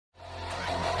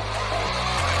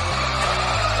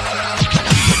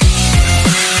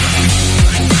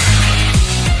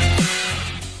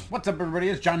What's up, everybody?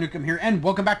 It's John Nukem here, and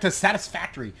welcome back to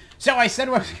Satisfactory. So I said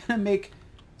I was going to make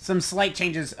some slight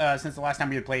changes since the last time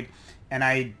we had played, and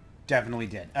I definitely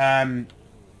did.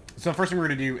 So the first thing we're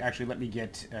going to do, actually, let me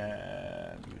get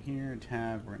here,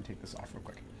 tab, we're going to take this off real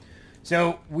quick.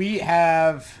 So we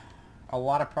have a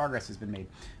lot of progress has been made.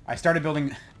 I started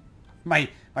building my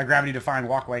gravity-defying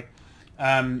walkway.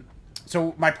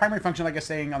 So my primary function, like I was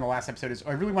saying on the last episode, is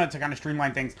I really wanted to kind of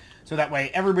streamline things so that way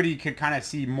everybody could kind of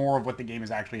see more of what the game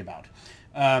is actually about.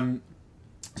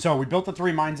 So we built the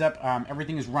 3 mines up.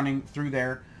 Everything is running through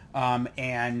there.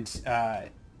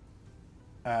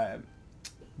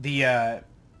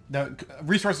 The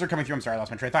resources are coming through. I'm sorry, I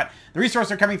lost my train of thought. The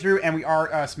resources are coming through, and we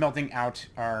are smelting out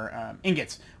our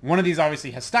ingots. One of these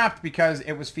obviously has stopped because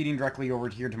it was feeding directly over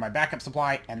here to my backup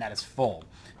supply, and that is full.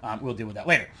 We'll deal with that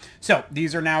later. So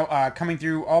these are now coming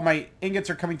through. All my ingots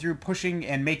are coming through, pushing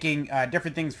and making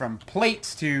different things from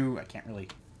plates to... I can't really...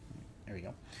 There we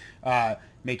go.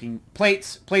 Making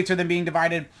plates. Plates are then being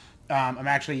divided. I'm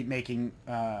actually making...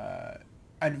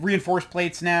 reinforced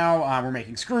plates now. We're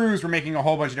making screws. We're making a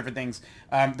whole bunch of different things.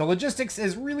 The logistics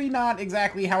is really not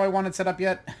exactly how I want it set up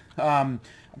yet. I'm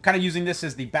kind of using this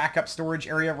as the backup storage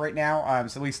area right now,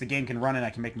 so at least the game can run and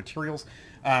I can make materials.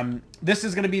 This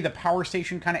is going to be the power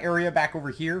station kind of area back over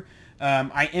here.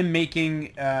 I am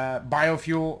making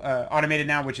biofuel automated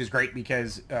now, which is great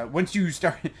because once you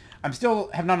start... I still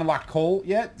have not unlocked coal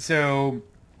yet, so...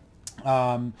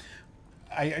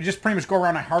 I just pretty much go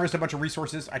around, I harvest a bunch of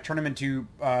resources, I turn them into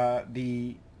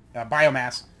the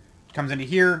biomass. It comes into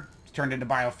here, it's turned into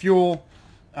biofuel,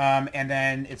 and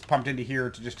then it's pumped into here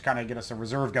to just kind of get us a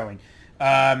reserve going.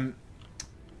 I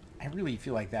really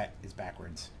feel like that is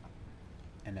backwards.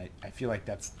 And I feel like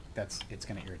it's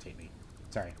going to irritate me.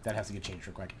 Sorry, that has to get changed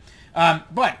real quick.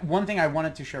 But one thing I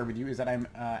wanted to share with you is that I'm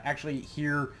actually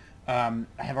here... I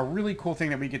have a really cool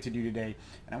thing that we get to do today,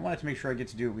 and I wanted to make sure I get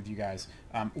to do it with you guys.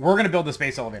 We're going to build the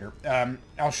space elevator.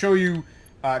 I'll show you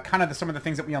kind of some of the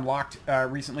things that we unlocked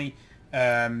recently.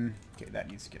 Okay, that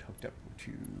needs to get hooked up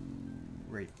to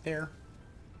right there.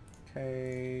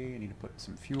 Okay, I need to put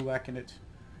some fuel back in it.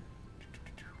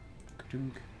 There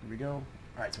we go. All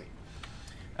right, sweet.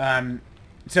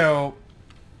 So...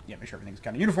 yeah, make sure everything's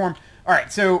kind of uniform. All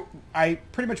right, so I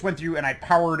pretty much went through and I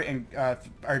powered and kind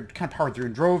of powered through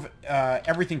and drove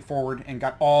everything forward and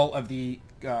got all of the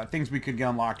things we could get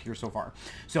unlocked here so far.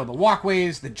 So the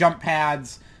walkways, the jump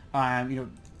pads, you know,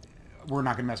 we're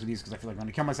not going to mess with these because I feel like I'm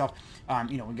going to kill myself.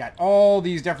 You know, we got all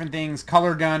these different things.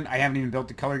 Color gun. I haven't even built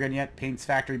the color gun yet. Paints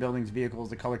factory buildings, vehicles.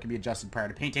 The color can be adjusted prior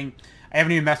to painting. I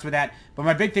haven't even messed with that. But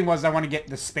my big thing was I want to get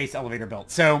the space elevator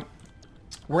built. So...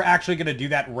 we're actually going to do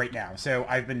that right now. So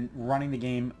I've been running the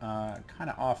game kind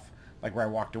of off like where I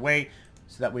walked away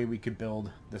so that way we could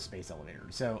build the space elevator.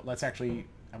 So let's actually,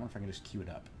 I wonder if I can just queue it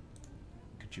up.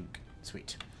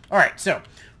 Sweet. All right, so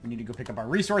we need to go pick up our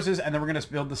resources and then we're going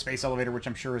to build the space elevator, which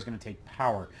I'm sure is going to take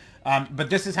power. But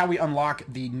this is how we unlock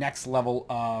the next level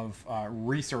of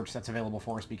research that's available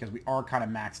for us because we are kind of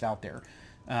maxed out there.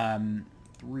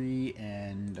 3,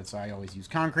 and that's why I always use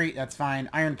concrete. That's fine.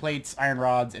 Iron plates, iron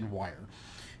rods, and wire.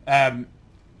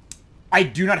 I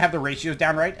do not have the ratios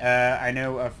down right. I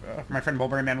know my friend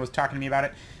Mulberry Man was talking to me about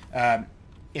it.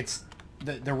 It's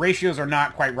the ratios are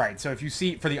not quite right. So if you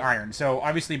see for the iron, so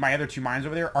obviously my other 2 mines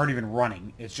over there aren't even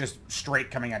running. It's just straight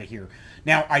coming out of here.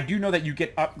 Now I do know that you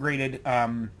get upgraded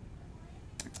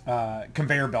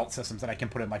conveyor belt systems that I can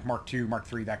put in, like Mark II, Mark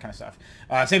III, that kind of stuff.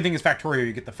 Same thing as Factorio,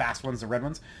 you get the fast ones, the red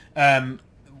ones.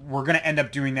 We're going to end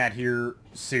up doing that here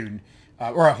soon.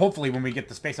 Or hopefully when we get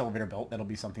the space elevator built, that'll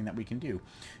be something that we can do.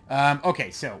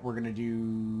 Okay, so we're going to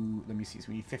do... let me see. So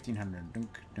we need 1,500.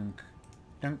 Dunk, dunk,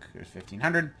 dunk. There's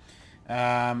 1,500.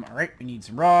 All right, we need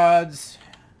some rods.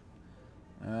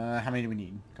 How many do we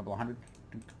need? A couple of hundred?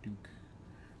 Dunk, dunk,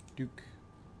 dunk.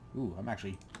 Ooh,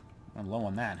 I'm low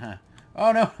on that, huh?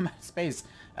 Oh, no, I'm out of space.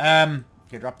 Okay,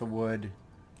 drop the wood.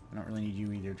 I don't really need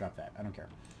you either. Drop that. I don't care.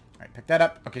 All right, pick that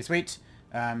up. Okay, sweet.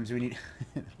 So we need...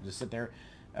 just sit there.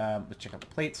 Let's check out the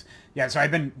plates. Yeah, so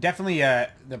I've been definitely...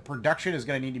 the production is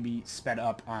going to need to be sped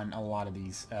up on a lot of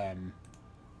these.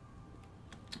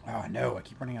 Oh, no, I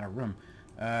keep running out of room.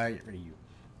 Get rid of you.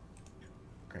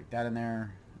 Crack that in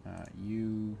there.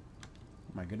 You...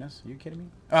 oh, my goodness. Are you kidding me?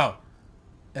 Oh.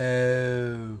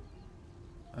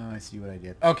 Oh, I see what I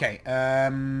did. Okay,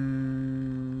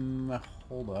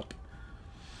 hold up.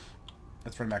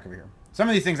 Let's run back over here. Some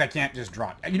of these things I can't just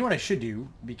drop. You know what I should do?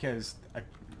 Because I'm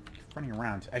running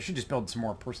around. I should just build some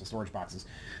more personal storage boxes.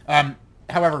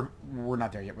 However, we're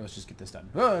not there yet. Let's just get this done.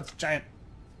 Oh, it's a giant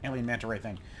alien manta ray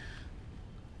thing.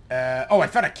 Oh, I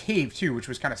found a cave, too, which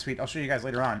was kind of sweet. I'll show you guys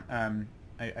later on.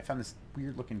 I found this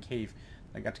weird-looking cave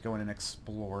I got to go in and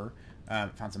explore.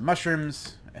 Found some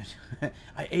mushrooms.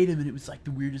 I ate them and it was like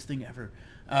the weirdest thing ever.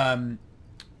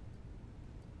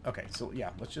 Okay, so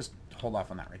yeah, let's just hold off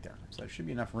on that right there. So there should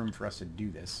be enough room for us to do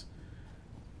this.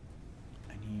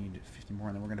 I need 50 more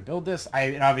and then we're going to build this.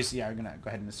 And obviously, I'm going to go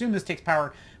ahead and assume this takes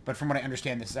power, but from what I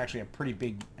understand, this is actually a pretty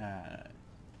big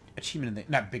achievement.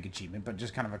 Not big achievement, but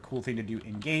just kind of a cool thing to do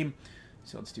in-game.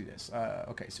 So let's do this.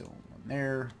 Okay, so one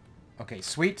there. Okay,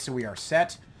 sweet. So we are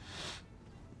set.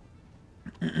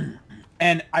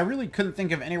 And I really couldn't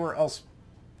think of anywhere else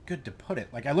good to put it.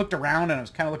 Like, I looked around and I was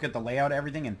kind of looking at the layout of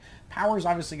everything, and power's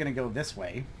obviously going to go this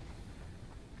way.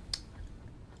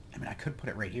 I mean, I could put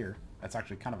it right here. That's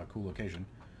actually kind of a cool location.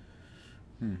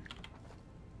 Alright,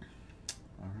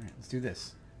 let's do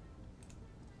this.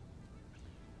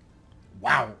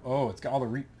 Wow. Oh, it's got all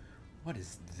the What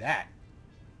is that?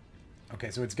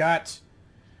 Okay, so it's got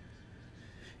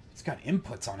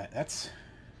inputs on it. That's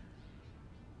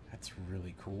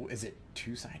really cool. Is it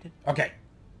two-sided? Okay.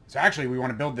 So actually, we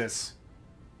want to build this.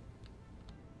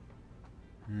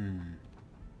 I'm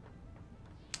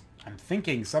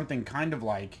thinking something kind of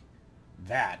like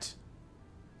that.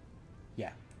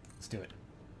 Yeah, let's do it.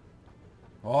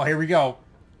 Oh, here we go.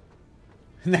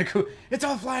 Isn't that cool? It's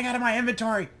all flying out of my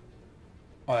inventory.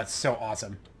 Oh, that's so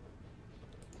awesome.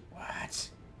 What?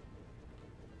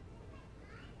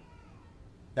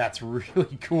 That's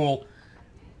really cool.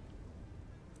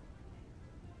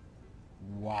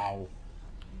 Wow.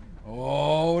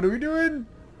 Oh, what are we doing?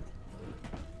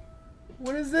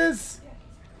 What is this?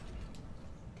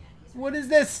 What is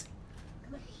this?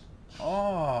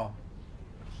 Oh.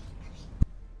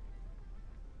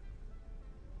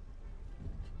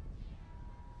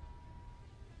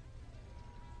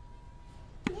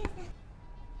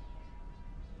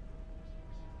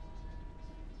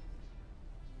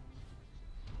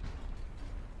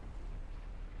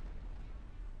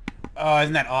 Oh,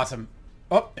 isn't that awesome?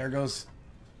 Oh, there goes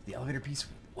the elevator piece.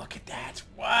 Look at that.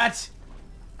 What?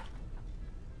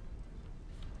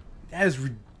 That is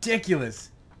ridiculous.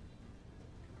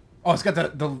 Oh, it's got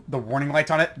the warning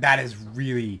lights on it. That is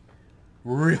really,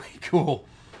 really cool.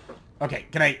 Okay,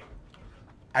 can I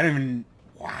don't even...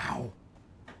 Wow.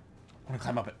 I want to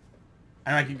climb up it.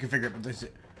 I know I can configure it, but this is...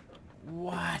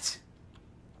 What?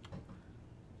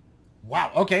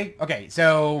 Wow, okay, okay.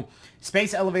 So,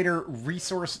 Space Elevator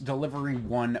Resource Delivery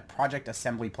 1 Project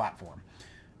Assembly Platform.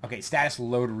 Okay, status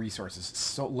load resources.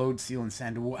 So, load, seal, and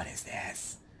send. What is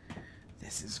this?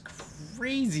 This is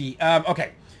crazy.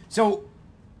 Okay, so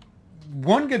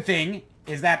one good thing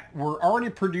is that we're already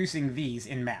producing these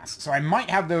in mass. So I might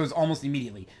have those almost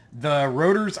immediately. The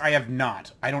rotors I have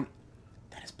not. I don't...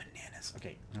 That is bananas.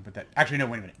 Okay, I'm gonna put that... Actually, no,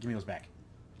 wait a minute. Give me those back.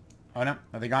 Oh, no?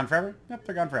 Are they gone forever? Nope,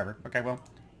 they're gone forever. Okay, well,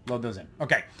 load those in.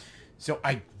 Okay, so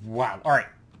wow. All right,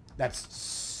 that's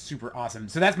super awesome.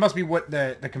 So that must be what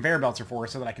the conveyor belts are for,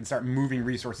 so that I can start moving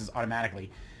resources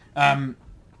automatically.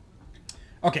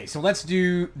 Okay, so let's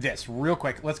do this real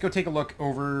quick. Let's go take a look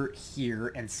over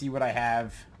here and see what I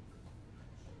have.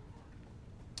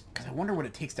 Because I wonder what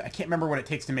it takes to... I can't remember what it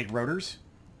takes to make rotors.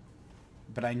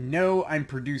 But I know I'm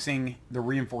producing the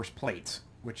reinforced plates,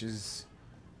 which is...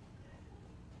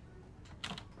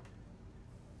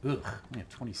 Ugh, I have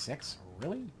 26?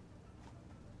 Really?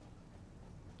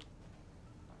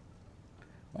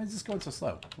 Why is this going so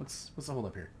slow? What's the hold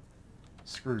up here?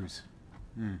 Screws.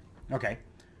 Okay.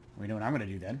 We know what I'm going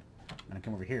to do then. I'm going to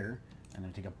come over here. I'm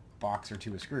going to take a box or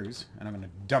two of screws. And I'm going to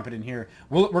dump it in here.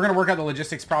 We're going to work out the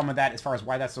logistics problem with that as far as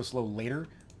why that's so slow later.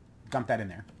 Dump that in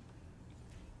there.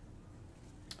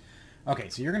 Okay,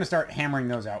 so you're going to start hammering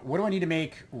those out. What do I need to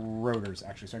make rotors,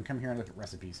 actually? So I can come here and look at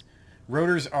recipes.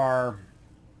 Rotors are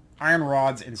iron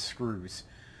rods and screws.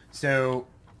 So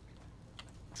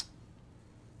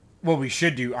what we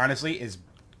should do, honestly, is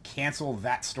cancel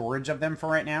that storage of them for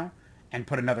right now and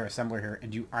put another assembler here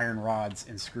and do iron rods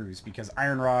and screws, because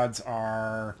iron rods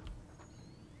are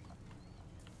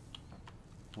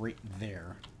right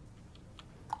there.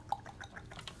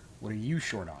 What are you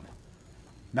short on?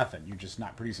 Nothing. You're just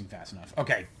not producing fast enough.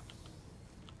 Okay.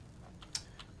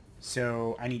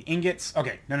 So I need ingots.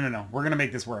 Okay. No. We're going to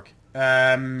make this work.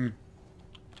 Okay.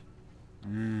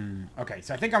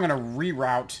 So I think I'm going to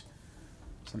reroute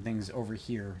some things over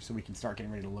here so we can start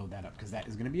getting ready to load that up, because that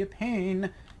is going to be a pain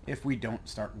if we don't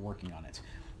start working on it.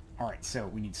 All right. So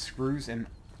we need screws, and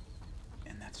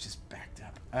that's just backed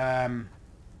up.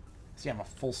 So you have a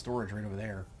full storage right over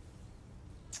there.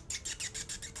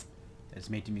 It's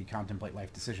making me contemplate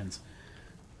life decisions.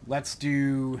 Let's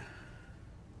do...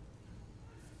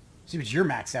 See, but you're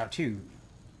maxed out too.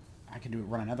 I can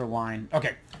run another line.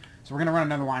 Okay, so we're going to run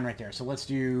another line right there. So let's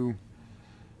do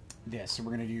this. So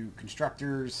we're going to do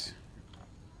constructors.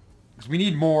 Because we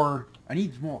need more... I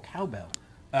need more cowbell.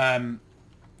 Hold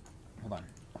on.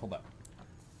 Hold up.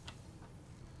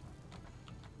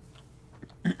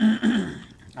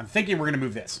 I'm thinking we're going to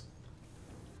move this.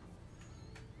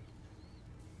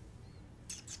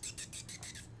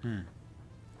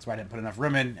 That's why I didn't put enough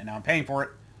room in, and now I'm paying for it.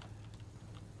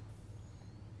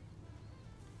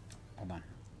 Hold on.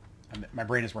 My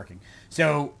brain is working.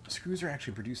 So, screws are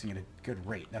actually producing at a good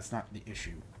rate. That's not the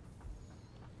issue.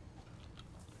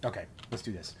 Okay, let's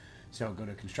do this. So, go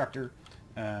to constructor.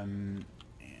 Can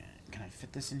I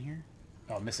fit this in here?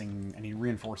 Oh, I'm missing... I need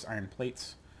reinforced iron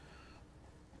plates.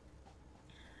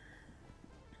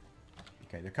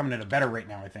 Okay, they're coming at a better rate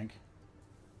now, I think.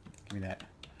 Give me that.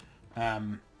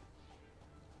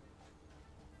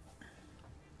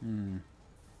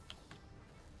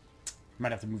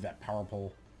 Might have to move that power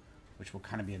pole, which will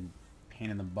kind of be a pain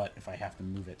in the butt if I have to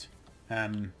move it.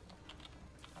 Let me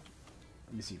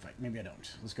see if I... Maybe I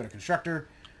don't. Let's go to constructor.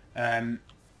 Can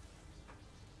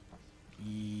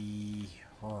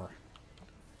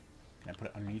I put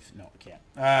it underneath? No, I can't.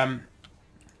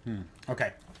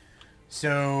 Okay.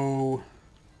 So...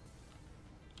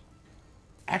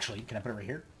 Actually, can I put it right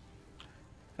here?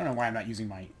 I don't know why I'm not using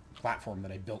my platform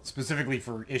that I built specifically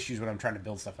for issues when I'm trying to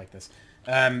build stuff like this.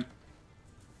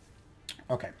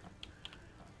 Okay.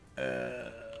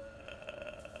 I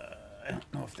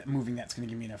don't know if moving that's going to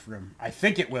give me enough room. I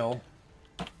think it will.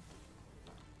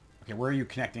 Okay, where are you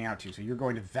connecting out to? So you're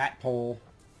going to that pole.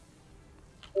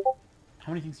 How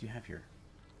many things do you have here?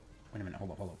 Wait a minute.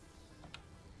 Hold up, hold up.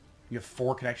 You have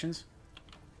 4 connections?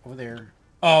 Over there.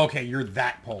 Oh, okay. You're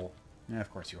that pole. Yeah, of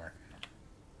course you are.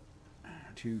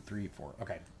 2, 3, 4.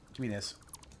 Okay. Give me this.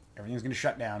 Everything's going to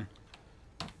shut down.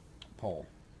 Pole.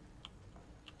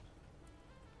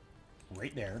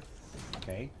 Right there.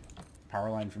 Okay. Power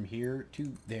line from here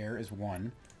to there is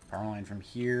 1. Power line from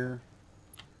here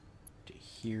to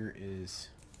here is...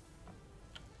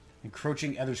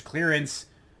 Encroaching others' clearance.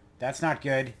 That's not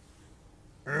good.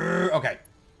 Okay.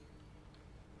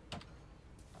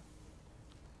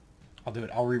 I'll do it.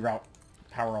 I'll reroute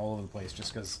power all over the place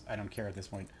just because I don't care at this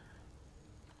point.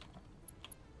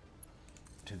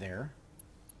 To there.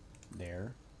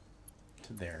 There.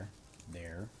 To there.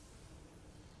 There.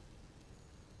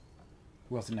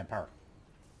 Who else didn't have power?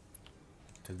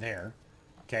 To there.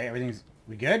 Okay, everything's...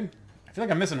 We good? I feel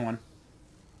like I'm missing one.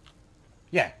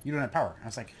 Yeah, you don't have power. I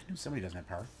was like, I knew somebody doesn't have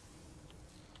power.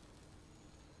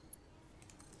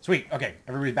 Sweet. Okay,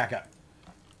 everybody's back up.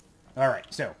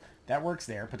 Alright, so that works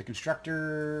there. Put the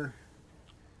constructor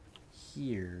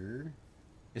here.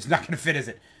 It's not going to fit, is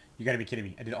it? You got to be kidding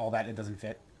me. I did all that and it doesn't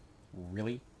fit.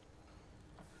 Really?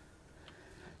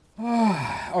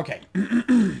 Okay.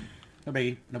 No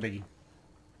biggie. No biggie.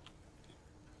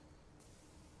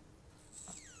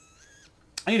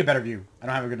 I need a better view. I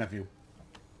don't have a good enough view.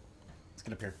 Let's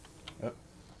get up here. Oh.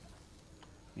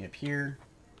 Me up here.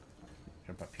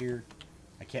 Jump up here.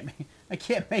 I can't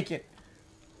make it.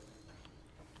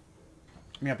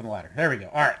 Get me up on the ladder. There we go.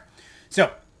 All right.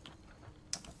 So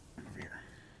over here.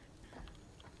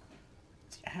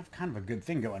 See, I have kind of a good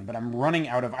thing going, but I'm running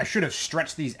out of... I should have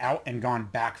stretched these out and gone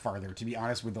back farther, to be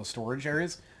honest, with those storage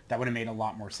areas. That would have made a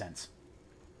lot more sense.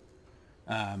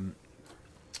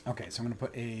 Okay, so I'm going to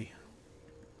put a...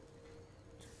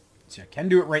 See, I can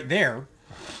do it right there.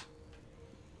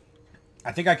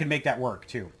 I think I can make that work,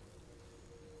 too.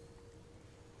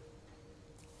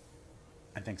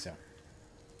 I think so.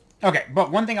 Okay,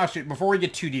 but one thing I'll shoot before we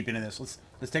get too deep into this,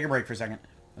 let's take a break for a second.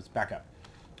 Let's back up.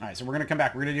 All right, so we're going to come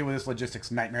back. We're going to deal with this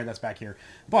logistics nightmare that's back here.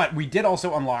 But we did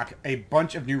also unlock a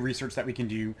bunch of new research that we can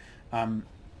do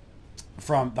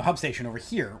from the hub station over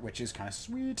here, which is kind of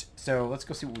sweet. So let's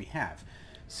go see what we have.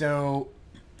 So...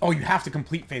 Oh, you have to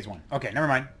complete phase 1. Okay, never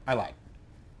mind. I lied.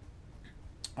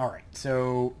 All right,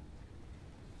 so...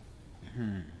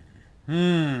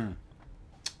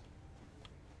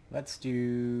 Let's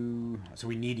do... So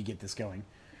we need to get this going.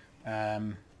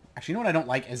 Actually, you know what I don't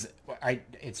like is...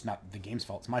 It's not the game's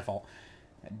fault. It's my fault.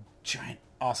 A giant,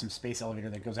 awesome space elevator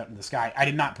that goes out into the sky. I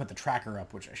did not put the tracker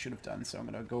up, which I should have done. So I'm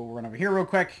going to go run over here real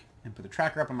quick and put the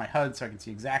tracker up on my HUD so I can see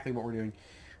exactly what we're doing.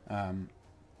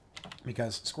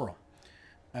 Because squirrel.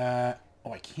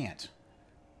 Oh, I can't.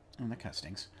 Oh, that kind of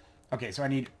stinks. Okay, so I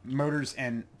need motors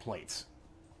and plates.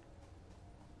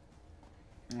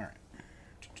 Alright.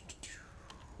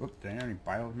 Whoop, did I have any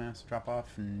biomass drop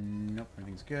off? Nope,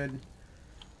 everything's good.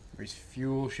 Race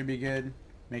fuel should be good.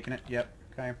 Making it, yep,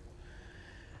 okay.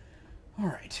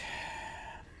 Alright.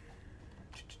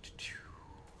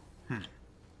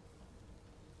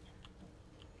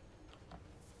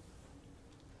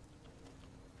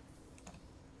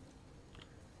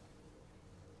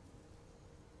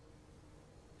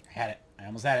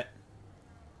 almost had it.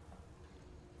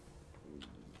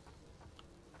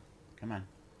 Come on.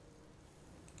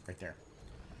 Right there.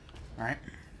 All right.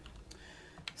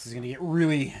 This is going to get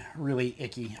really, really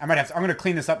icky. I'm going to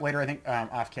clean this up later, I think,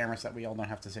 off camera so that we all don't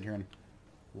have to sit here and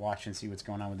watch and see what's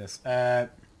going on with this. No.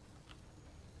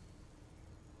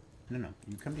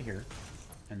 You come to here.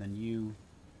 And then you...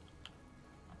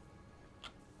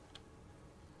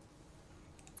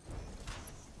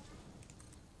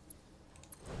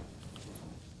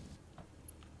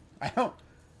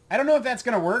 I don't know if that's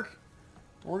going to work.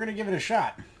 We're going to give it a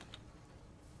shot.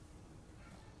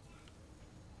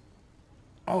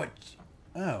 Oh,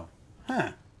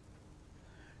 huh.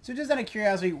 So just out of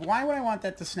curiosity, why would I want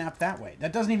that to snap that way?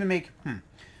 That doesn't even make,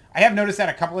 I have noticed that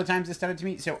a couple of times it's done it to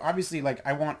me. So obviously, like,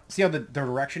 I want, see how the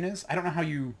direction is? I don't know how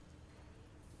you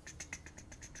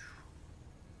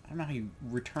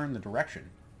return the direction.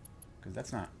 Because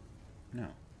that's not, no,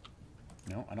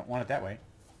 I don't want it that way.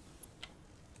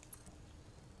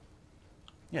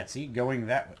 Yeah, see, going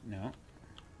that way, no.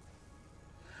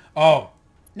 Oh,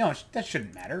 no, that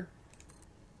shouldn't matter.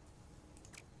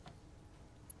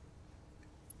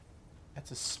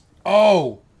 That's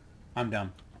oh! I'm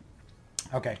dumb.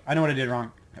 Okay, I know what I did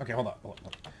wrong. Okay, hold up.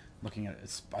 Looking at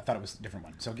it, I thought it was a different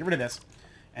one. So get rid of this.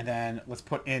 And then let's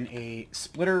put in a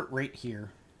splitter right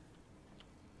here.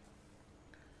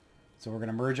 So we're going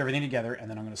to merge everything together,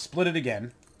 and then I'm going to split it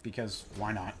again, because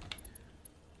why not?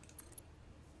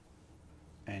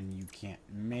 And you can't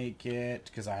make it,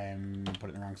 because I am put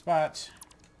it in the wrong spot.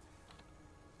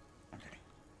 Okay.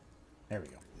 There we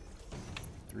go.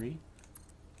 3.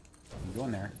 You go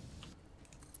in there.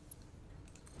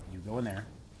 You go in there.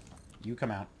 You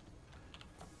come out.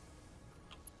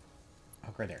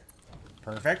 Hook right there.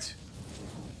 Perfect.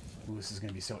 Ooh, this is going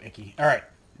to be so icky. All right.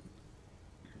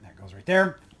 That goes right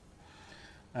there.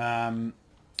 All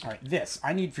right, this.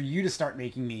 I need for you to start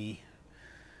making me...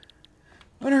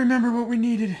 I don't remember what we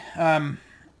needed. We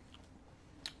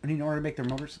need in order to make the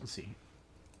motors. Let's see.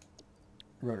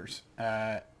 Rotors.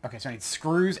 Okay, so I need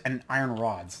screws and iron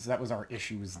rods. So that was our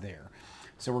issues there.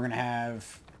 So we're going to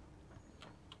have...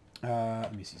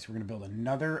 let me see. So we're going to build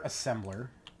another assembler,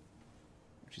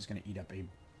 which is going to eat up a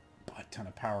butt ton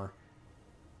of power.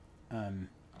 Can't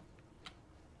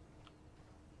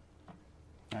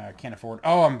afford...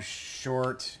 Oh, I'm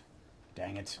short.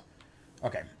 Dang it.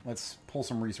 Okay, let's pull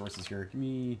some resources here. Give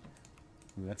me...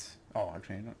 Ooh, that's... Oh,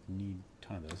 actually, I don't need a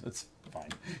ton of those. That's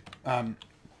fine.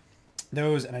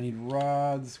 Those, and I need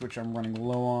rods, which I'm running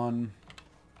low on.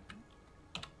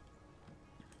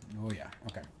 Oh, yeah.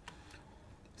 Okay.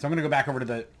 So I'm going to go back over to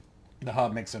the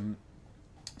hub, make some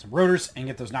rotors, and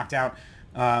get those knocked out.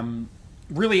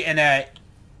 Really, and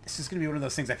this is going to be one of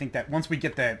those things I think that once we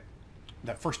get the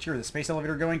first tier of the space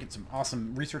elevator going, get some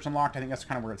awesome research unlocked, I think that's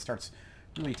kind of where it starts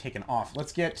really taking off.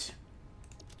 Let's get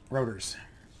rotors.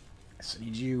 So I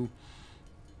need you...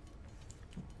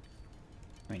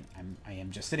 I mean, I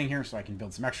am just sitting here, so I can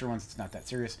build some extra ones. It's not that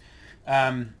serious.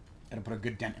 It'll put a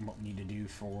good dent in what we need to do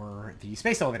for the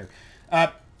space elevator.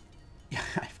 I've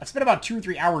spent about 2 or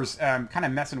 3 hours kind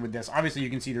of messing with this. Obviously, you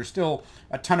can see there's still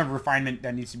a ton of refinement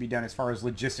that needs to be done as far as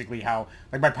logistically how,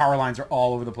 like, my power lines are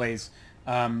all over the place.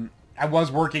 I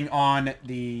was working on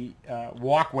the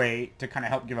walkway to kind of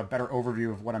help give a better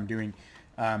overview of what I'm doing.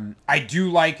 I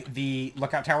do like the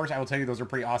lookout towers. I will tell you, those are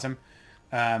pretty awesome.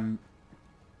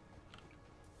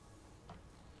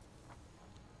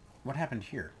 What happened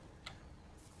here?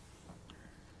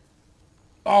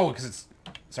 Oh, because it's...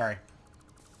 Sorry.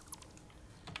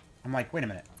 I'm like, wait a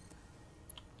minute.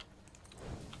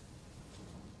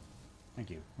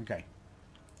 Thank you. Okay.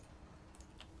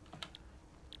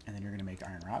 And then you're going to make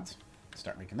iron rods.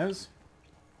 Start making those.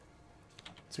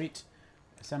 Sweet.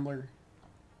 Assembler.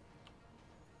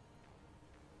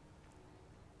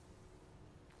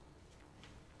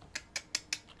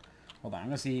 Hold on. I'm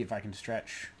going to see if I can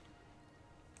stretch...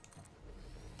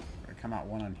 Come out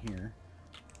one on here.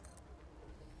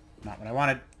 Not what I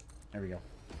wanted. There we go.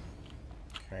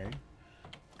 Okay.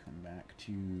 Come back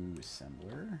to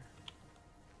assembler.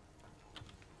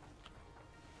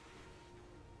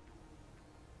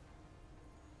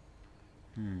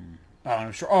 Oh,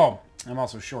 I'm short. Oh, I'm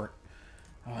also short.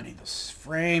 Oh, I need those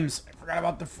frames. I forgot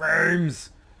about the frames.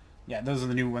 Yeah, those are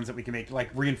the new ones that we can make, like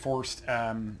reinforced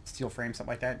steel frames,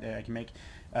 something like that I can make.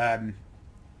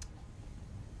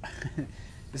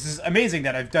 This is amazing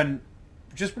that I've done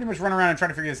just pretty much run around and try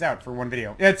to figure this out for one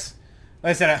video. It's, like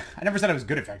I said, I never said I was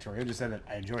good at Factorio. I just said that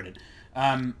I enjoyed it.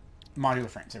 Modular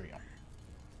frames. There we go.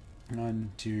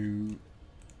 1, 2,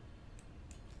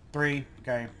 3.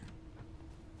 Okay.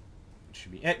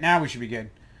 Should be it. Now we should be good.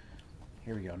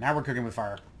 Here we go. Now we're cooking with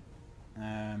fire.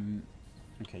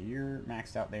 Okay, you're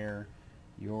maxed out there.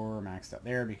 You're maxed out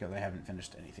there because I haven't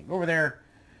finished anything over there.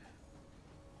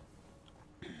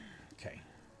 Okay.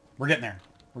 We're getting there.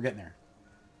 We're getting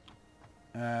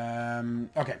there.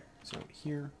 Okay. So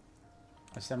here.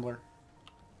 Assembler.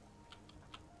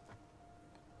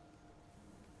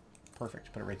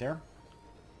 Perfect. Put it right there.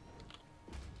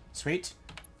 Sweet.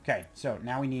 Okay. So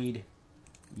now we need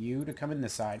you to come in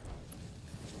this side.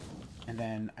 And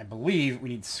then I believe we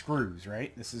need screws,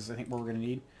 right? This is, I think, what we're going to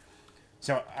need.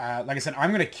 So, like I said, I'm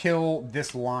going to kill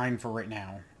this line for right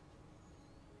now.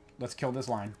 Let's kill this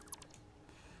line.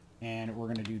 And we're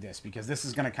going to do this, because this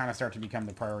is going to kind of start to become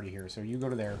the priority here. So you go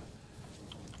to there.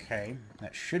 Okay,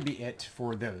 that should be it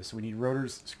for those. So we need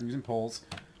rotors, screws, and poles.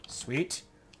 Sweet.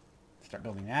 Start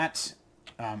building that.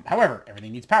 However,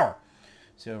 everything needs power.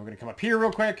 So we're going to come up here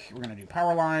real quick. We're going to do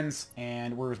power lines.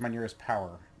 And where's my nearest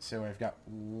power? So I've got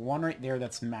one right there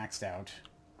that's maxed out.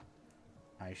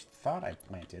 I thought I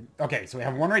planted. Okay, so we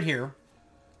have one right here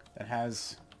that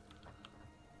has...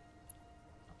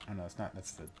 Oh, no, it's not.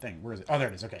 That's the thing. Where is it? Oh, there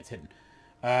it is. Okay, it's hidden.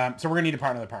 So we're going to need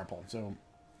another power pole. So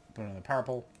put another power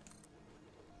pole.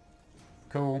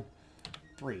 Cool.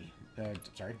 3.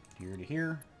 Sorry. Here to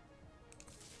here.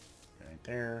 Right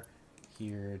there.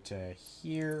 Here to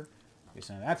here. Okay,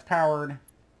 so now that's powered.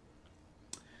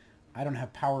 I don't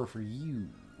have power for you.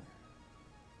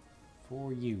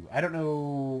 For you. I don't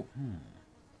know...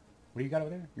 What do you got over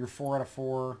there? You're 4 out of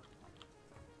 4.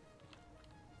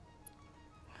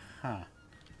 Huh.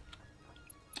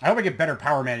 I hope I get better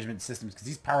power management systems, because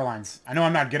these power lines... I know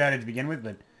I'm not good at it to begin with,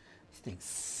 but these things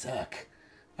suck.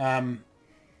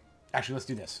 Actually, let's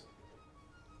do this.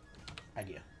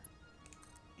 Idea.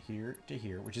 Here to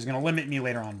here, which is going to limit me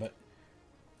later on, but...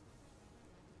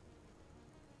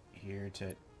 Here to...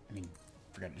 I mean,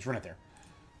 forget it. Just run it there.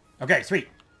 Okay, sweet.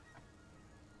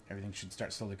 Everything should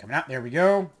start slowly coming out. There we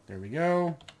go. There we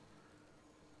go.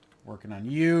 Working on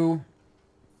you.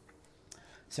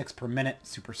 6 per minute.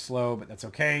 Super slow, but that's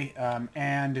okay.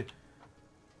 And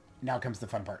now comes the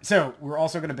fun part. So we're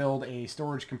also going to build a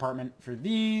storage compartment for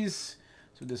these.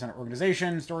 So this on our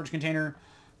organization, storage container.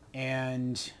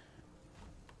 And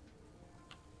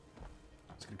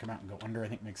it's going to come out and go under. I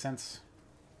think makes sense.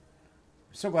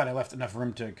 I'm so glad I left enough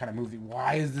room to kind of move the...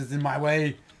 Why is this in my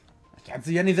way? I can't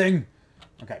see anything.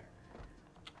 Okay.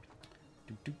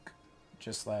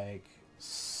 Just like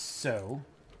so.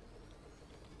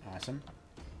 Awesome.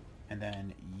 And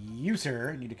then you,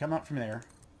 sir, need to come up from there,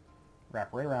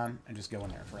 wrap right around, and just go in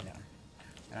there for right now.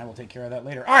 And I will take care of that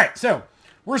later. All right, so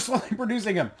we're slowly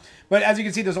producing them. But as you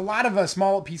can see, there's a lot of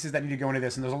small pieces that need to go into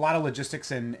this, and there's a lot of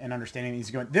logistics and understanding that needs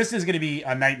to go in. This is going to be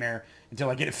a nightmare until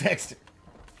I get it fixed.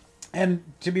 And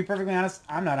to be perfectly honest,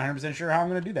 I'm not 100% sure how I'm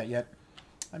going to do that yet.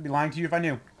 I'd be lying to you if I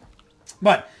knew.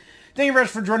 But thank you very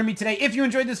much for joining me today. If you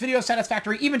enjoyed this video,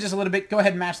 Satisfactory, even just a little bit, go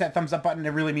ahead and mash that thumbs up button. It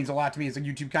really means a lot to me as a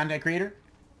YouTube content creator.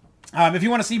 If you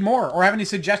want to see more or have any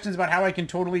suggestions about how I can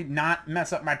totally not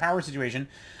mess up my power situation,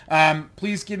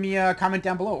 please give me a comment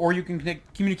down below. Or you can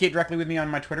communicate directly with me on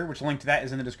my Twitter, which link to that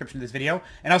is in the description of this video.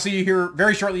 And I'll see you here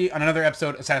very shortly on another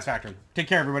episode of Satisfactory. Take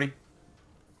care, everybody.